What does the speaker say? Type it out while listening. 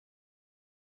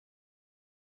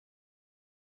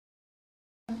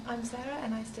I'm Sarah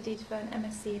and I studied for an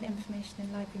MSc in Information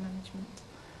and Library Management.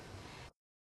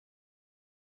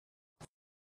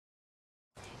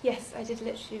 Yes, I did a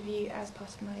literature review as part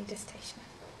of my dissertation.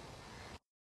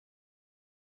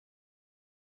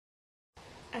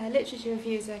 Literature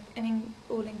review is an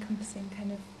all-encompassing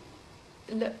kind of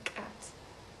look at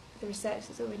the research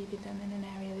that's already been done in an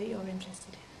area that you're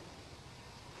interested in.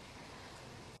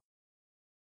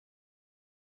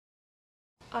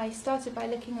 I started by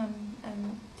looking on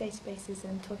databases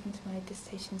and talking to my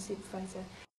dissertation supervisor.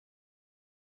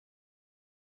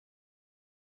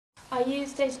 I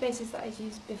used databases that I'd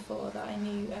used before that I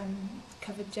knew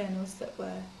covered journals that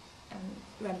were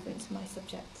relevant to my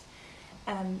subject.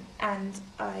 And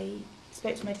I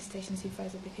spoke to my dissertation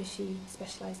supervisor because she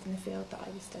specialised in the field that I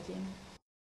was studying.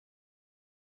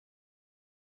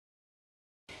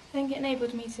 I think it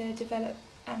enabled me to develop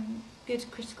good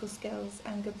critical skills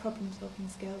and good problem-solving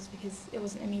skills because it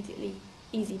wasn't immediately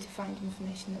easy to find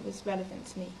information that was relevant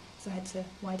to me, so I had to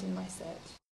widen my search.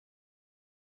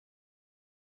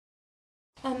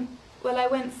 Well, I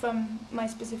went from my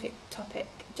specific topic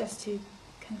just to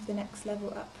kind of the next level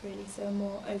up, really, so a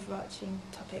more overarching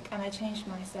topic, and I changed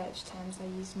my search terms.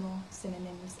 I used more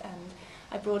synonyms and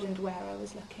I broadened where I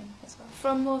was looking as well.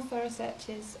 From more thorough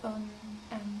searches on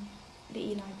the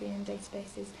e-library and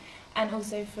databases, and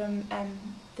also from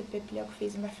the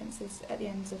bibliographies and references at the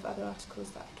ends of other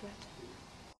articles that I'd read.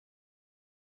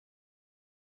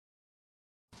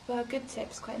 Well, a good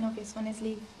tip, quite an obvious one, is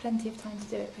leave plenty of time to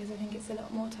do it because I think it's a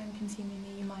lot more time consuming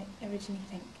than you might originally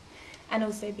think. And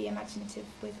also be imaginative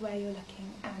with where you're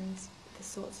looking and the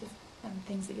sorts of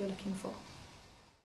things that you're looking for.